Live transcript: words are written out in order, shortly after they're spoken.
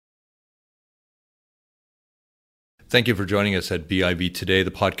Thank you for joining us at BIV Today, the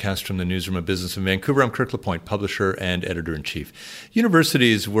podcast from the Newsroom of Business in Vancouver. I'm Kirk LaPointe, publisher and editor-in-chief.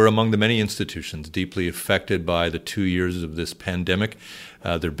 Universities were among the many institutions deeply affected by the 2 years of this pandemic.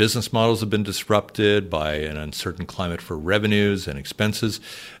 Their business models have been disrupted by an uncertain climate for revenues and expenses.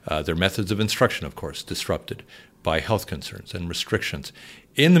 Their methods of instruction, of course, disrupted by health concerns and restrictions.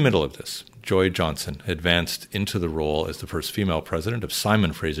 In the middle of this, Joy Johnson advanced into the role as the first female president of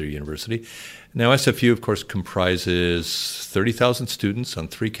Simon Fraser University. Now, SFU, of course, comprises 30,000 students on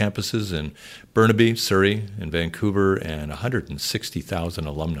 3 campuses in Burnaby, Surrey, and Vancouver, and 160,000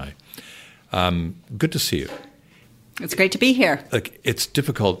 alumni. Good to see you. It's great to be here. It's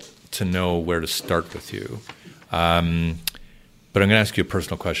difficult to know where to start with you. But I'm going to ask you a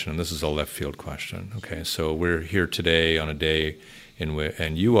personal question, and this is a left field question. Okay, so we're here today on a day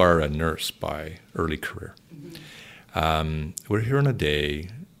and you are a nurse by early career. We're here on a day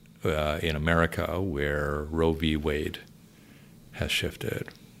in America where Roe v. Wade has shifted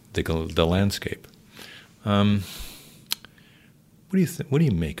the landscape. What do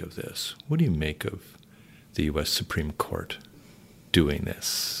you make of this? What do you make of the U.S. Supreme Court doing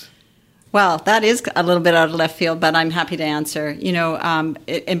this? Well, that is a little bit out of left field, but I'm happy to answer.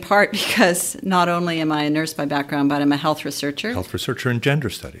 In part because not only am I a nurse by background, but I'm a health researcher. Health researcher in gender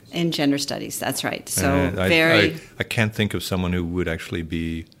studies. In gender studies, that's right. So I can't think of someone who would actually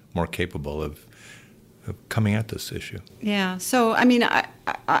be more capable of coming at this issue. Yeah. So, I mean,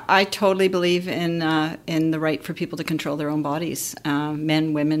 I totally believe in the right for people to control their own bodies.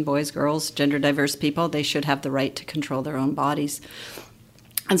 Men, women, boys, girls, gender diverse people, they should have the right to control their own bodies.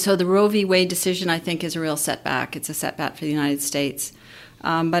 And so the Roe v. Wade decision, I think, is a real setback. It's a setback for the United States,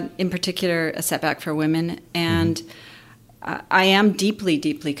 but in particular, a setback for women. And I am deeply,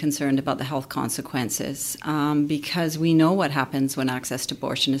 deeply concerned about the health consequences because we know what happens when access to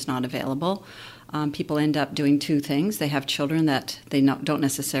abortion is not available. People end up doing 2 things. They have children that they don't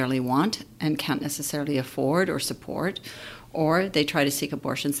necessarily want and can't necessarily afford or support, or they try to seek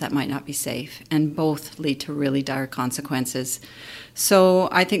abortions that might not be safe, and both lead to really dire consequences. So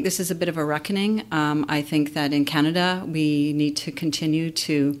I think this is a bit of a reckoning. I think that in Canada, we need to continue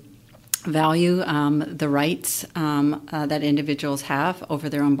to value the rights that individuals have over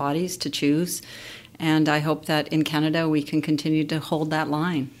their own bodies to choose. And I hope that in Canada, we can continue to hold that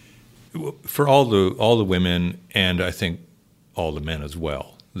line. For all the women, and I think all the men as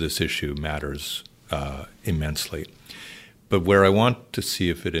well, this issue matters immensely. But where I want to see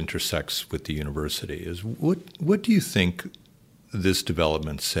if it intersects with the university is what do you think this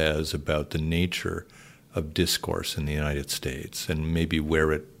development says about the nature of discourse in the United States and maybe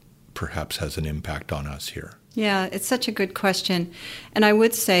where it perhaps has an impact on us here? Yeah, it's such a good question. And I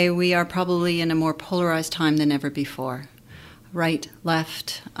would say we are probably in a more polarized time than ever before. Right,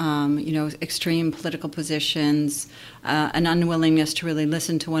 left, extreme political positions, an unwillingness to really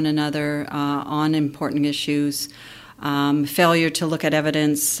listen to one another on important issues, failure to look at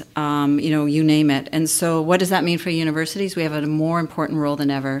evidence, you name it. And so what does that mean for universities? We have a more important role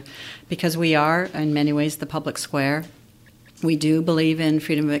than ever because we are, in many ways, the public square. We do believe in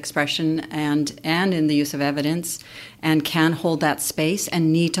freedom of expression and in the use of evidence and can hold that space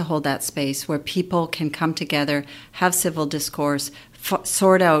and need to hold that space where people can come together, have civil discourse,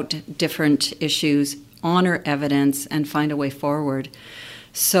 sort out different issues, honor evidence, and find a way forward.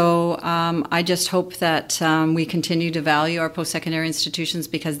 So I just hope that we continue to value our post-secondary institutions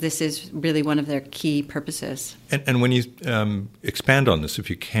because this is really one of their key purposes. And when you expand on this, if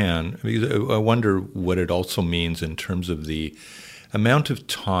you can, I wonder what it also means in terms of the amount of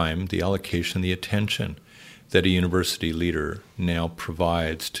time, the allocation, the attention that a university leader now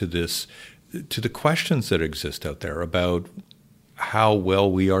provides to the questions that exist out there about how well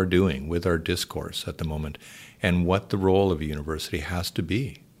we are doing with our discourse at the moment and what the role of a university has to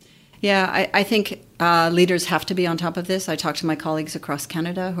be. Yeah, I think leaders have to be on top of this. I talk to my colleagues across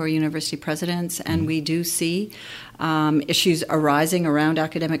Canada who are university presidents, and we do see issues arising around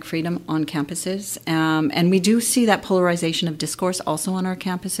academic freedom on campuses. And we do see that polarization of discourse also on our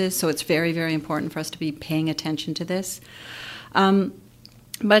campuses, so it's very, very important for us to be paying attention to this.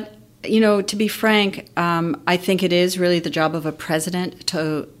 But to be frank, I think it is really the job of a president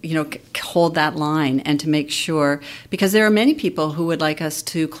to, hold that line and to make sure, because there are many people who would like us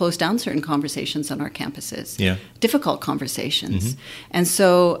to close down certain conversations on our campuses, difficult conversations. And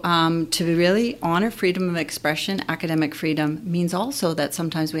so to really honor freedom of expression, academic freedom, means also that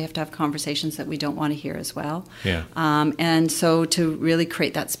sometimes we have to have conversations that we don't want to hear as well. And so to really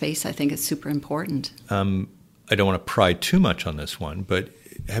create that space, I think is super important. I don't want to pry too much on this one, but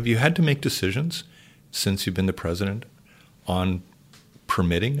have you had to make decisions since you've been the president on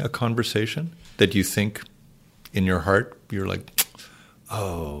permitting a conversation that you think in your heart, you're like,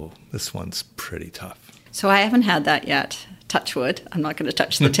 oh, this one's pretty tough? So I haven't had that yet. Touch wood. I'm not going to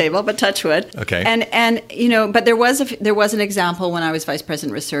touch the table, but touch wood. Okay. And you know, but there was an example when I was Vice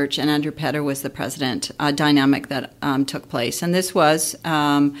President Research and Andrew Petter was the president, a dynamic that took place. And this was,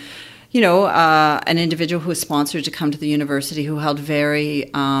 an individual who was sponsored to come to the university who held very,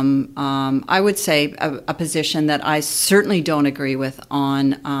 I would say, a position that I certainly don't agree with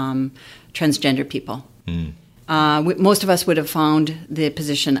on transgender people. Most of us would have found the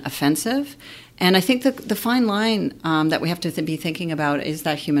position offensive. And I think the fine line that we have to be thinking about is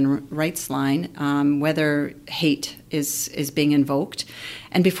that human rights line, whether hate is being invoked.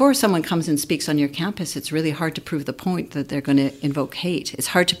 And before someone comes and speaks on your campus, it's really hard to prove the point that they're going to invoke hate. It's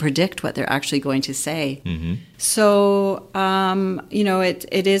hard to predict what they're actually going to say. Mm-hmm. So,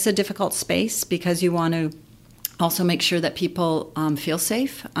 it is a difficult space because you want to also make sure that people feel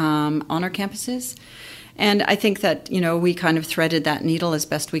safe on our campuses. And I think that, we kind of threaded that needle as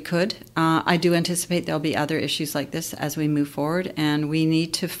best we could. I do anticipate there'll be other issues like this as we move forward, and we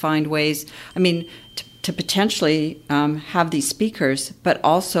need to find ways, to potentially have these speakers, but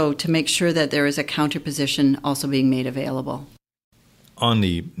also to make sure that there is a counterposition also being made available. On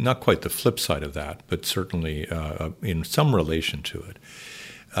the, not quite the flip side of that, but certainly in some relation to it,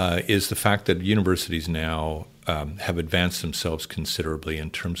 is the fact that universities now have advanced themselves considerably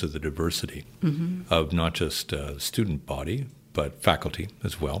in terms of the diversity of not just student body, but faculty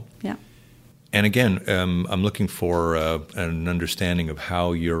as well. Yeah. And again, I'm looking for an understanding of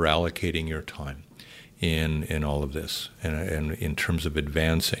how you're allocating your time in all of this, and in terms of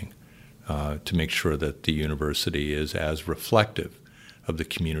advancing to make sure that the university is as reflective of the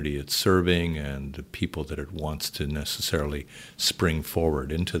community it's serving and the people that it wants to necessarily spring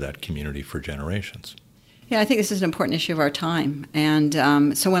forward into that community for generations. Yeah, I think this is an important issue of our time. And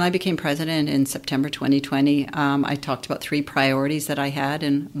so when I became president in September 2020, I talked about 3 priorities that I had.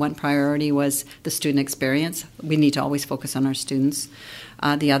 And one priority was the student experience. We need to always focus on our students.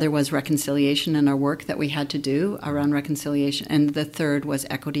 The other was reconciliation and our work that we had to do around reconciliation. And the third was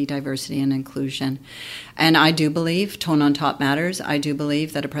equity, diversity, and inclusion. And I do believe tone on top matters. I do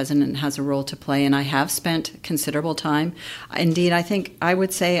believe that a president has a role to play. And I have spent considerable time. Indeed, I think I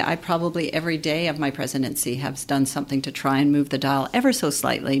would say I probably every day of my presidency have done something to try and move the dial ever so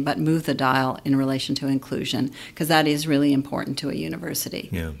slightly, but move the dial in relation to inclusion, because that is really important to a university.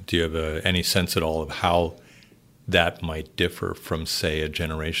 Yeah. Do you have any sense at all of how that might differ from, say, a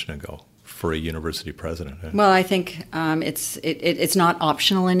generation ago for a university president? Well, I think it's not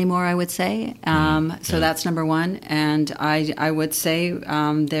optional anymore, I would say. So that's number one. And I would say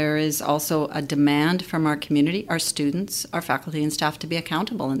there is also a demand from our community, our students, our faculty and staff to be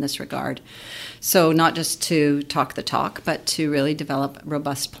accountable in this regard. So not just to talk the talk, but to really develop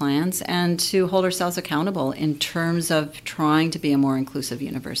robust plans and to hold ourselves accountable in terms of trying to be a more inclusive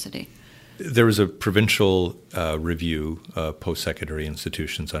university. There is a provincial review of post-secondary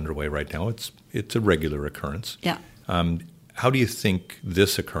institutions underway right now. It's a regular occurrence. Yeah. How do you think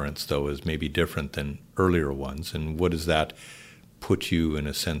this occurrence, though, is maybe different than earlier ones? And what does that put you, in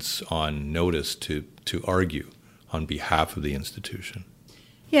a sense, on notice to argue on behalf of the institution?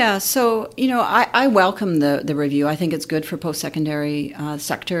 Yeah, so, I welcome the review. I think it's good for post-secondary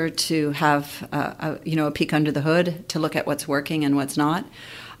sector to have, a peek under the hood to look at what's working and what's not.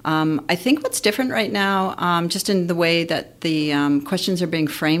 I think what's different right now, just in the way that the questions are being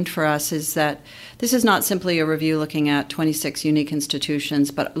framed for us, is that this is not simply a review looking at 26 unique institutions,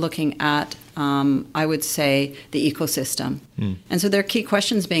 but looking at, I would say, the ecosystem. And so there are key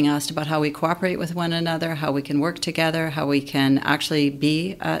questions being asked about how we cooperate with one another, how we can work together, how we can actually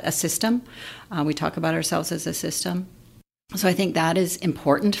be a system. We talk about ourselves as a system. So I think that is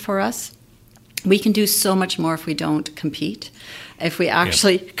important for us. We can do so much more if we don't compete, if we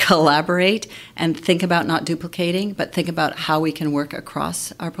actually collaborate and think about not duplicating, but think about how we can work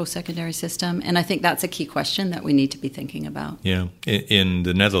across our post-secondary system. And I think that's a key question that we need to be thinking about. Yeah. In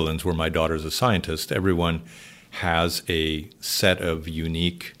the Netherlands, where my daughter's a scientist, everyone has a set of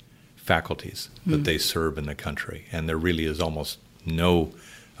unique faculties that they serve in the country. And there really is almost none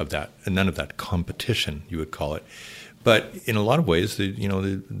of that competition, you would call it. But in a lot of ways,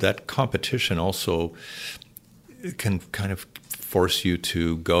 that competition also can kind of force you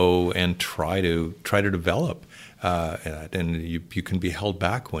to go and try to develop, and you can be held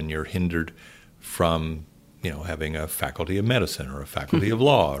back when you're hindered from having a faculty of medicine or a faculty of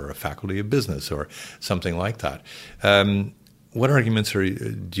law or a faculty of business or something like that. What arguments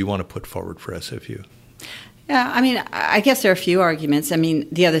do you want to put forward for SFU? Yeah, I mean, I guess there are a few arguments. I mean,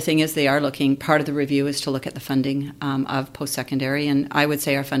 the other thing is they are looking, part of the review is to look at the funding of post-secondary, and I would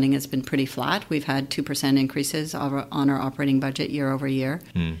say our funding has been pretty flat. We've had 2% increases on our operating budget year over year.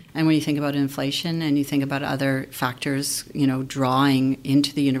 And when you think about inflation and you think about other factors, drawing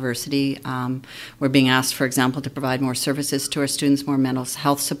into the university, we're being asked, for example, to provide more services to our students, more mental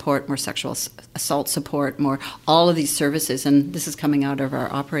health support, more sexual assault support, more all of these services, and this is coming out of our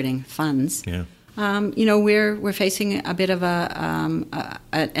operating funds. Yeah. We're facing a bit of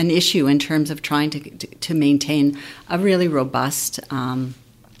an issue in terms of trying to maintain a really robust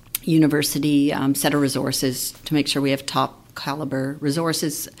university set of resources to make sure we have top caliber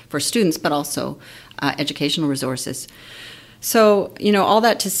resources for students, but also educational resources. So, all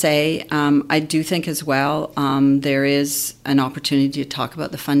that to say, I do think as well there is an opportunity to talk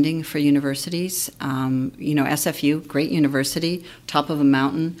about the funding for universities. SFU, great university, top of a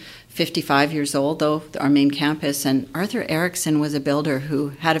mountain, 55 years old, though, our main campus. And Arthur Erickson was a builder who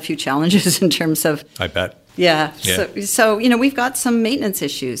had a few challenges in terms of... I bet. Yeah. So we've got some maintenance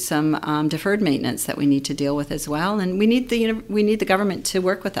issues, some deferred maintenance that we need to deal with as well. And we need the government to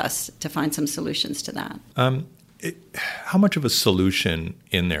work with us to find some solutions to that. How much of a solution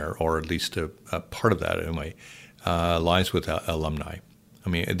in there, or at least a part of that anyway, lies with alumni? I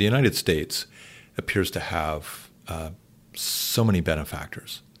mean, the United States appears to have so many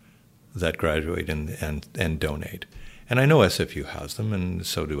benefactors that graduate and donate. And I know SFU has them, and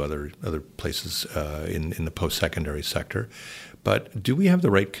so do other places in the post-secondary sector. But do we have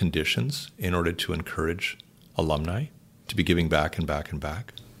the right conditions in order to encourage alumni to be giving back and back and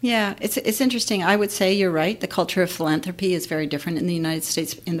back? Yeah, it's interesting. I would say you're right. The culture of philanthropy is very different in the United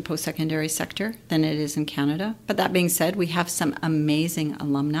States in the post-secondary sector than it is in Canada. But that being said, we have some amazing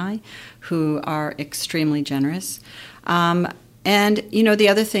alumni who are extremely generous. And, the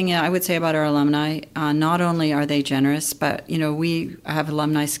other thing I would say about our alumni, not only are they generous, but, we have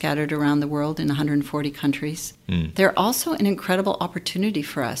alumni scattered around the world in 140 countries. They're also an incredible opportunity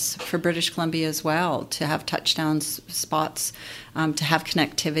for us, for British Columbia as well, to have touchdown spots, to have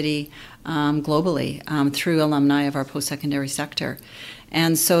connectivity globally through alumni of our post-secondary sector.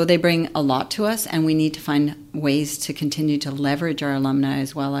 And so they bring a lot to us, and we need to find ways to continue to leverage our alumni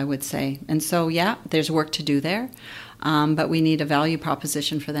as well, I would say. And so, yeah, there's work to do there. But we need a value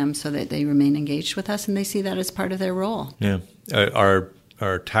proposition for them so that they remain engaged with us and they see that as part of their role. Yeah.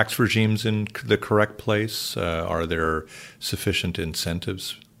 Are tax regimes in the correct place? Are there sufficient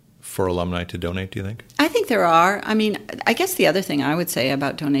incentives for alumni to donate, do you think? I think there are. I mean, I guess the other thing I would say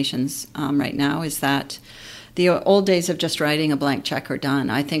about donations right now is that the old days of just writing a blank check are done.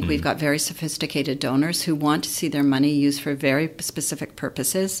 I think we've got very sophisticated donors who want to see their money used for very specific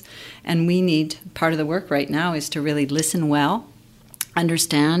purposes. And part of the work right now is to really listen well,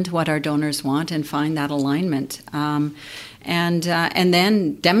 understand what our donors want, and find that alignment. And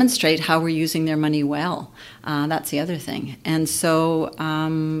then demonstrate how we're using their money well. That's the other thing. And so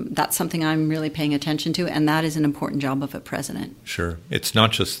that's something I'm really paying attention to, and that is an important job of a president. Sure. It's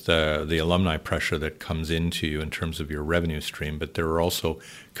not just the alumni pressure that comes into you in terms of your revenue stream, but there are also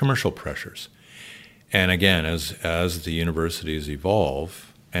commercial pressures. And again, as the universities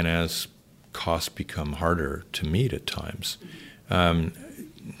evolve and as costs become harder to meet at times,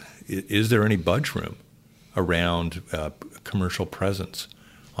 is there any budge room around commercial presence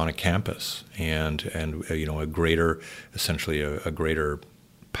on a campus and a greater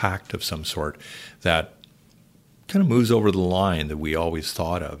pact of some sort that kind of moves over the line that we always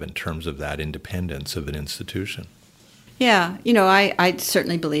thought of in terms of that independence of an institution? Yeah, I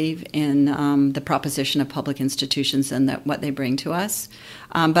certainly believe in the proposition of public institutions and what they bring to us.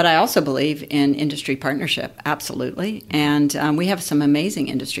 But I also believe in industry partnership, absolutely. And we have some amazing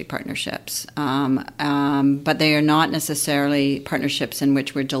industry partnerships. But they are not necessarily partnerships in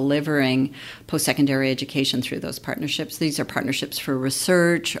which we're delivering post-secondary education through those partnerships. These are partnerships for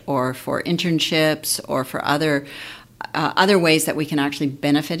research or for internships or for other ways that we can actually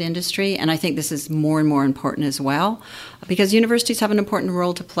benefit industry. And I think this is more and more important as well, because universities have an important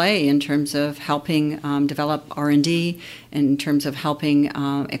role to play in terms of helping develop R&D, in terms of helping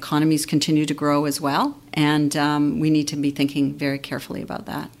economies continue to grow as well. And we need to be thinking very carefully about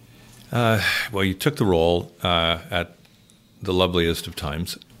that. Well, you took the role at the loveliest of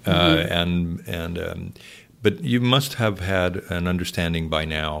times, but you must have had an understanding by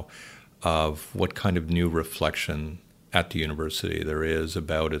now of what kind of new reflection at the university there is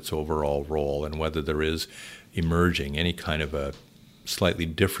about its overall role, and whether there is emerging any kind of a slightly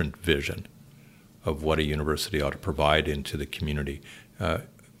different vision of what a university ought to provide into the community.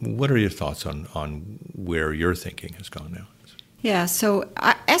 What are your thoughts on where your thinking has gone now? Yeah, so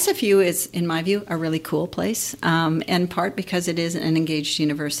SFU is, in my view, a really cool place, in part because it is an engaged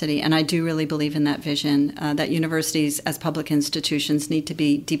university, and I do really believe in that vision, that universities as public institutions need to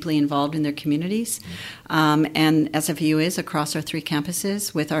be deeply involved in their communities, and SFU is across our 3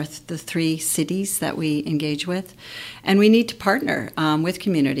 campuses with the 3 cities that we engage with, and we need to partner with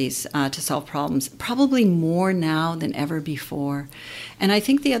communities to solve problems, probably more now than ever before. And I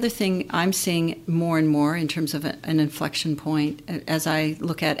think the other thing I'm seeing more and more in terms of an inflection point, as I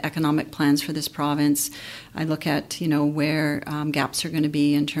look at economic plans for this province, I look at where gaps are going to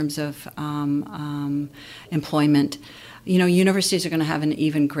be in terms of employment. Universities are going to have an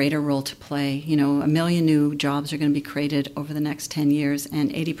even greater role to play. 1 million new jobs are going to be created over the next 10 years,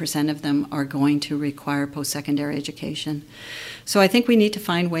 and 80% of them are going to require post-secondary education. So I think we need to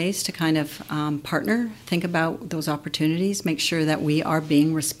find ways to kind of partner, think about those opportunities, make sure that we are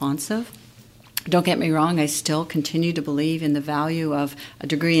being responsive. Don't get me wrong, I still continue to believe in the value of a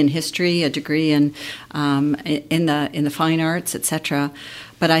degree in history, a degree in the fine arts, etc.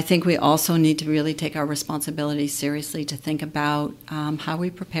 But I think we also need to really take our responsibility seriously to think about how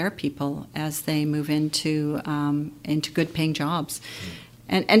we prepare people as they move into good-paying jobs.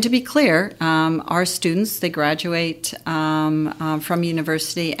 And to be clear, our students, they graduate from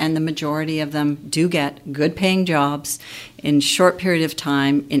university, and the majority of them do get good-paying jobs in short period of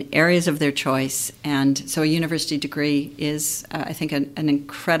time in areas of their choice. And so a university degree is, I think, an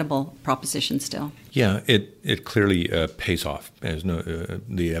incredible proposition still. Yeah, it clearly pays off.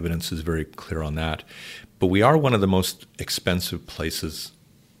 The evidence is very clear on that. But we are one of the most expensive places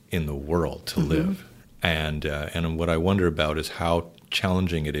in the world to live. And what I wonder about is how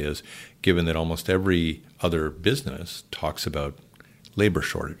challenging it is, given that almost every other business talks about labor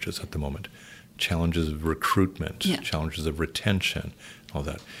shortages at the moment, challenges of recruitment, challenges of retention, all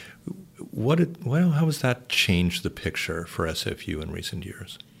that. How has that changed the picture for SFU in recent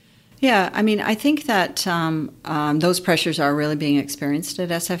years? Yeah, I mean, I think that those pressures are really being experienced at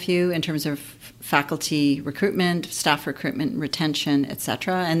SFU in terms of faculty recruitment, staff recruitment, retention,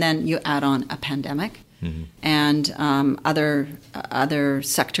 etc. And then you add on a pandemic. And other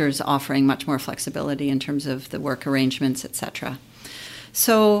sectors offering much more flexibility in terms of the work arrangements, etc.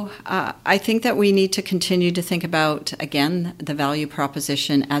 So I think that we need to continue to think about, again, the value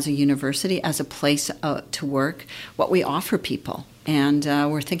proposition as a university, as a place to work, what we offer people. And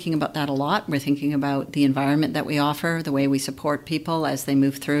we're thinking about that a lot. We're thinking about the environment that we offer, the way we support people as they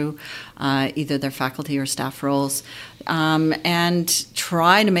move through either their faculty or staff roles, and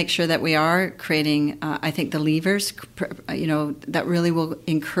try to make sure that we are creating, I think, the levers, that really will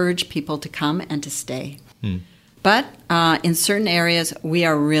encourage people to come and to stay. But in certain areas, we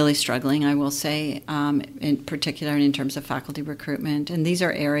are really struggling, I will say, in particular in terms of faculty recruitment. And these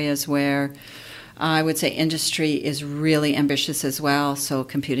are areas where I would say industry is really ambitious as well. So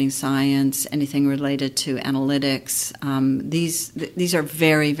computing science, anything related to analytics, these are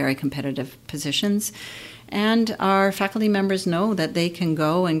very, very competitive positions. And our faculty members know that they can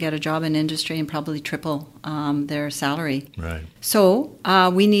go and get a job in industry and probably triple their salary. Right. So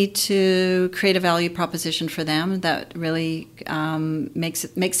we need to create a value proposition for them that really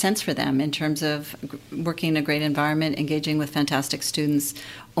makes sense for them in terms of working in a great environment, engaging with fantastic students,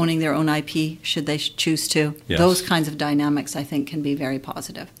 owning their own IP should they choose to. Yes. Those kinds of dynamics, I think, can be very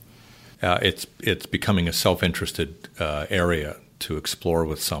positive. It's becoming a self-interested area to explore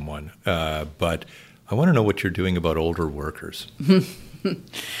with someone, but I want to know what you're doing about older workers.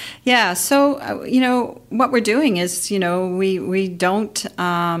 Yeah, so what we're doing is we don't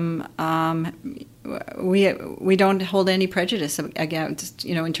we don't hold any prejudice against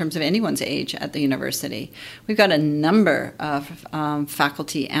in terms of anyone's age at the university. We've got a number of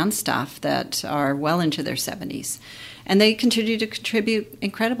faculty and staff that are well into their 70s. And they continue to contribute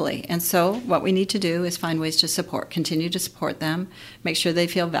incredibly. And so what we need to do is find ways to continue to support them, make sure they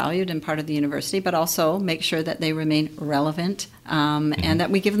feel valued and part of the university, but also make sure that they remain relevant and that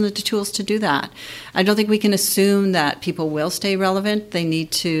we give them the tools to do that. I don't think we can assume that people will stay relevant. They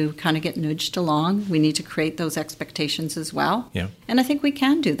need to kind of get nudged along. We need to create those expectations as well. Yeah. And I think we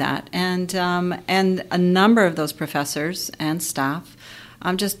can do that. And a number of those professors and staff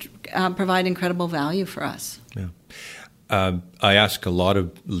just provide incredible value for us. Yeah. I ask a lot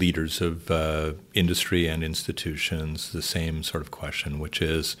of leaders of industry and institutions the same sort of question, which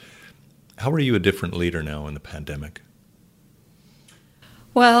is, how are you a different leader now in the pandemic?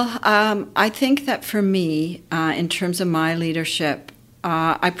 Well, I think that for me, in terms of my leadership,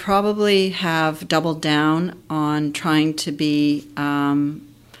 I probably have doubled down on trying to be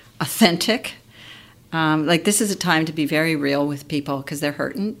authentic Like, this is a time to be very real with people because they're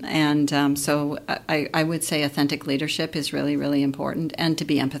hurting. And so I would say authentic leadership is really, really important, and to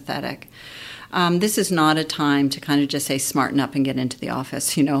be empathetic. This is not a time to kind of just say smarten up and get into the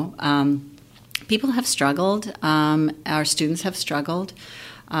office, you know. People have struggled. Our students have struggled.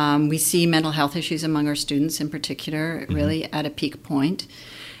 We see mental health issues among our students in particular really at a peak point.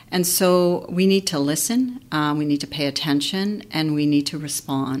 And so we need to listen, we need to pay attention, and we need to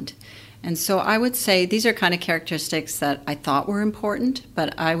respond. And so I would say these are kind of characteristics that I thought were important,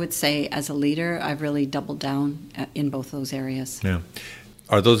 but I would say as a leader, I've really doubled down in both those areas. Yeah.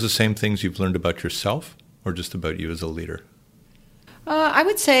 Are those the same things you've learned about yourself, or just about you as a leader? I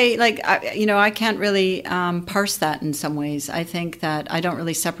would say, I can't really parse that in some ways. I think that I don't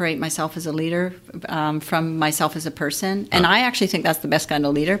really separate myself as a leader from myself as a person. And I actually think that's the best kind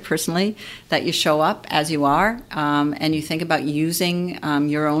of leader, personally, that you show up as you are, and you think about using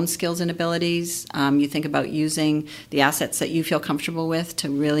your own skills and abilities. You think about using the assets that you feel comfortable with to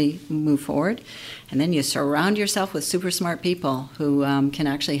really move forward. And then you surround yourself with super smart people who can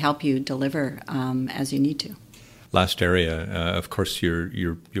actually help you deliver as you need to. Last area, of course,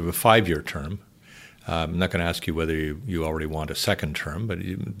 you have a 5-year term. I'm not going to ask you whether you already want a second term, but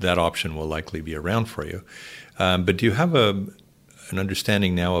that option will likely be around for you. But do you have an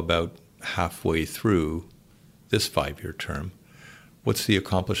understanding now about halfway through this 5-year term? What's the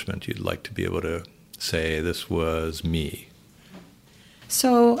accomplishment you'd like to be able to say, this was me?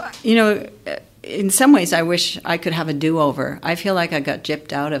 So, in some ways, I wish I could have a do-over. I feel like I got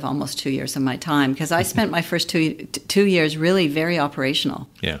gypped out of almost 2 years of my time because I spent my first two years really very operational,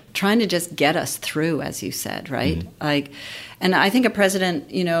 trying to just get us through, as you said, right? Mm-hmm. And I think a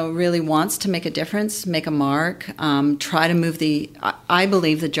president, really wants to make a difference, make a mark, try to move I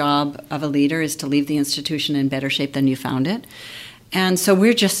believe the job of a leader is to leave the institution in better shape than you found it. And so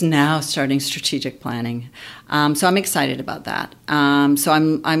we're just now starting strategic planning. So I'm excited about that. So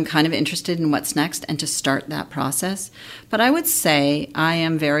I'm kind of interested in what's next and to start that process. But I would say I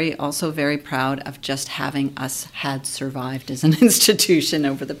am also very proud of just having us had survived as an institution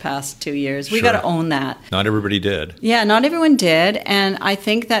over the past 2 years. We got to own that. Not everybody did. Yeah, not everyone did. And I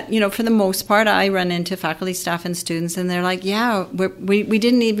think that, for the most part, I run into faculty, staff, and students, and they're like, yeah, we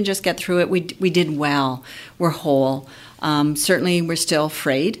didn't even just get through it. We did well. We're whole. Certainly, we're still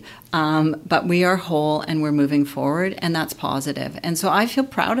frayed, but we are whole and we're moving forward, and that's positive. And so I feel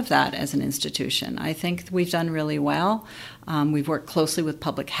proud of that as an institution. I think we've done really well. We've worked closely with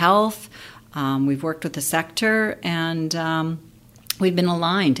public health. We've worked with the sector, and we've been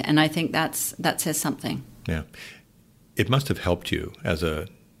aligned. And I think that says something. Yeah. It must have helped you as a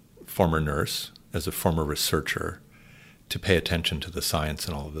former nurse, as a former researcher, to pay attention to the science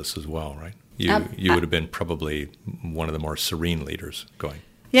and all of this as well, right? You would have been probably one of the more serene leaders going.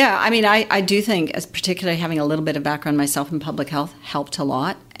 Yeah, I mean, I do think, as particularly having a little bit of background myself in public health, helped a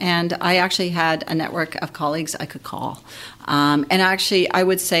lot. And I actually had a network of colleagues I could call. And actually, I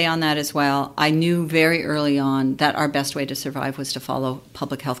would say on that as well, I knew very early on that our best way to survive was to follow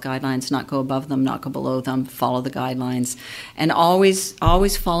public health guidelines, not go above them, not go below them, follow the guidelines. And always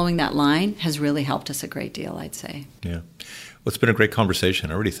following that line has really helped us a great deal, I'd say. Yeah. Well, it's been a great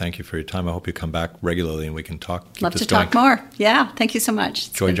conversation. I really thank you for your time. I hope you come back regularly and we can talk. Love to talk more. Yeah, thank you so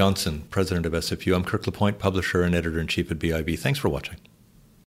much. Joy Johnson, president of SFU. I'm Kirk LaPointe, publisher and editor-in-chief at BIV. Thanks for watching.